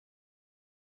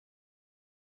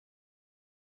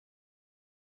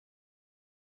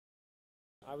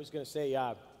I was going to say,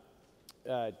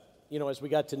 you know, as we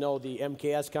got to know the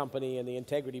MKS company and the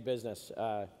integrity business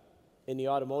in the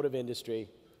automotive industry,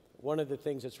 one of the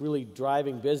things that's really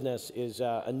driving business is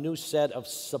a new set of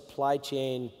supply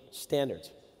chain standards.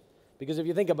 Because if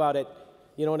you think about it,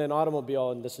 you know, in an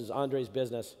automobile, and this is Andre's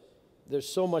business, there's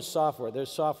so much software.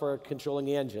 There's software controlling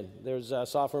the engine. There's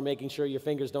software making sure your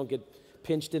fingers don't get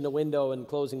pinched in the window and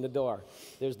closing the door.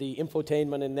 There's the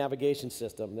infotainment and navigation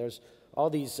system. There's all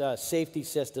these safety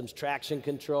systems, traction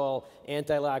control,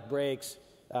 anti-lock brakes,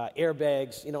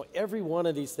 airbags. You know, every one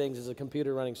of these things is a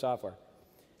computer running software.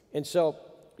 And so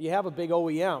you have a big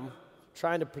OEM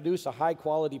trying to produce a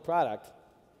high-quality product,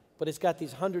 but it's got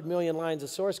these 100 million lines of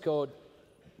source code,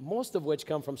 most of which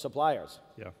come from suppliers.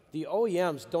 Yeah. The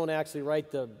OEMs don't actually write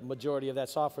the majority of that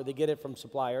software. They get it from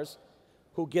suppliers,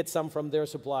 who get some from their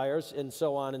suppliers, and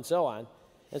so on and so on.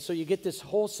 And so you get this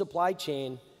whole supply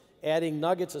chain adding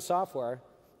nuggets of software,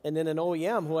 and then an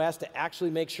OEM who has to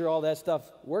actually make sure all that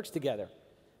stuff works together.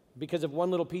 Because if one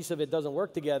little piece of it doesn't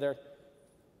work together,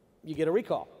 you get a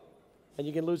recall. And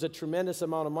you can lose a tremendous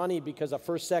amount of money because a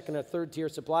first, second, or third tier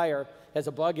supplier has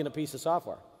a bug in a piece of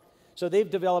software. So they've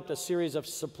developed a series of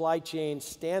supply chain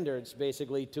standards,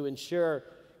 basically, to ensure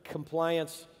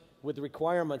compliance with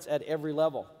requirements at every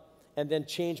level, and then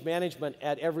change management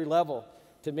at every level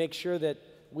to make sure that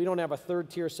we don't have a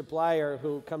third-tier supplier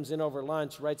who comes in over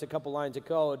lunch, writes a couple lines of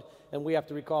code, and we have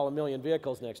to recall 1 million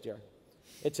vehicles next year.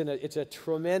 It's a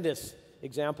tremendous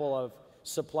example of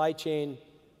supply chain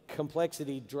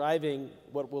complexity driving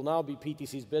what will now be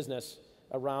PTC's business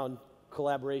around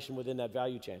collaboration within that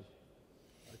value chain.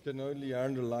 I can only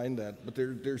underline that, but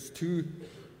there's two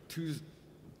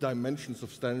dimensions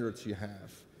of standards you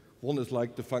have. One is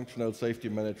like the functional safety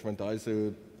management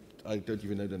ISO, I don't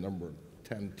even know the number,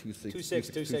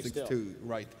 1026262,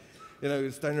 right. You know,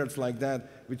 standards like that,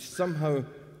 which somehow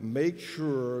make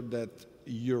sure that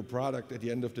your product at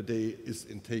the end of the day is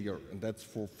integer, and that's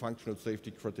for functional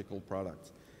safety critical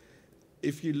products.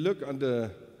 If you look on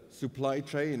the supply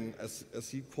chain,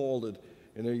 as you called it,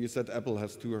 you know, you said Apple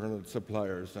has 200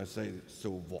 suppliers. I say,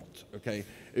 so what? Okay,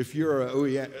 if you're an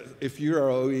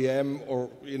OEM, or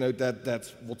you know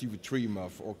that's what you would dream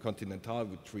of, or Continental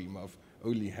would dream of,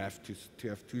 only have to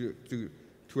have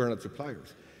 200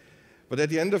 suppliers. But at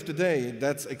the end of the day,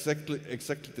 that's exactly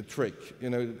the trick. You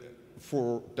know,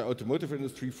 for the automotive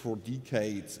industry, for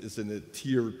decades, is in a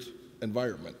tiered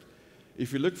environment.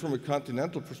 If you look from a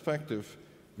continental perspective,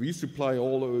 we supply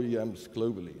all OEMs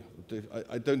globally.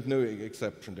 I don't know an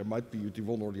exception. There might be the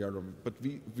one or the other, but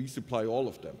we supply all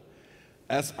of them.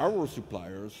 As our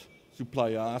suppliers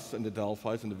supply us and the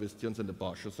Delphis and the Visteons and the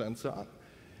Bosches and so on.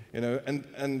 You know,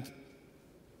 and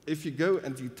if you go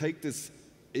and you take this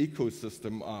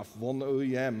ecosystem of one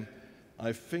OEM,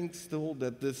 I think still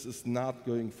that this is not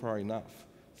going far enough.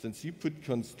 Since you put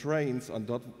constraints on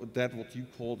that what you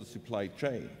call the supply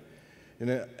chain. You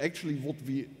know, actually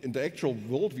in the actual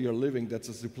world we are living, that's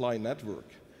a supply network.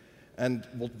 And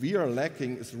what we are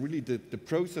lacking is really the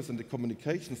process and the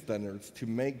communication standards to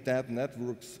make that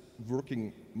networks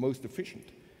working most efficient.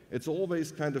 It's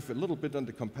always kind of a little bit on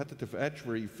the competitive edge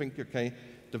where you think, okay,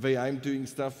 the way I'm doing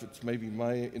stuff, it's maybe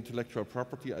my intellectual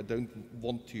property, I don't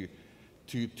want to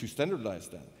standardize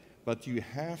that. But you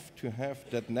have to have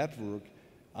that network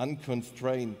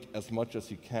unconstrained as much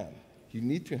as you can. You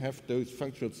need to have those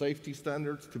functional safety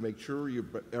standards to make sure your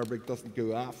airbag doesn't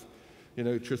go off, you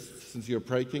know, just since you're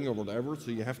braking or whatever,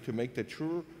 so you have to make that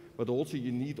sure, but also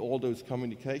you need all those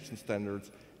communication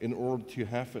standards in order to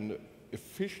have an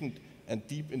efficient and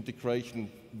deep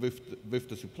integration with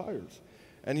the suppliers.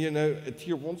 And you know, a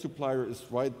tier 1 supplier is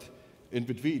right in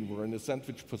between. We're in a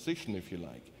sandwich position, if you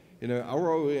like. You know, our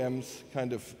OEMs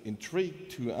kind of intrigue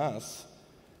to us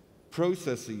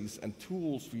processes and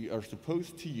tools we are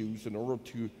supposed to use in order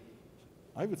to,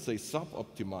 I would say,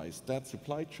 sub-optimize that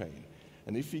supply chain.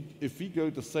 And if we go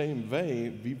the same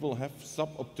way, we will have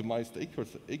sub-optimized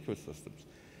ecosystems.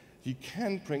 You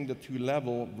can bring that to a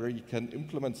level where you can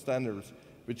implement standards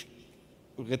which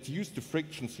reduce the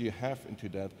frictions you have into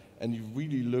that, and you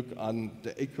really look on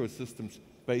the ecosystems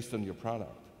based on your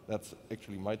product. That's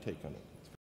actually my take on it.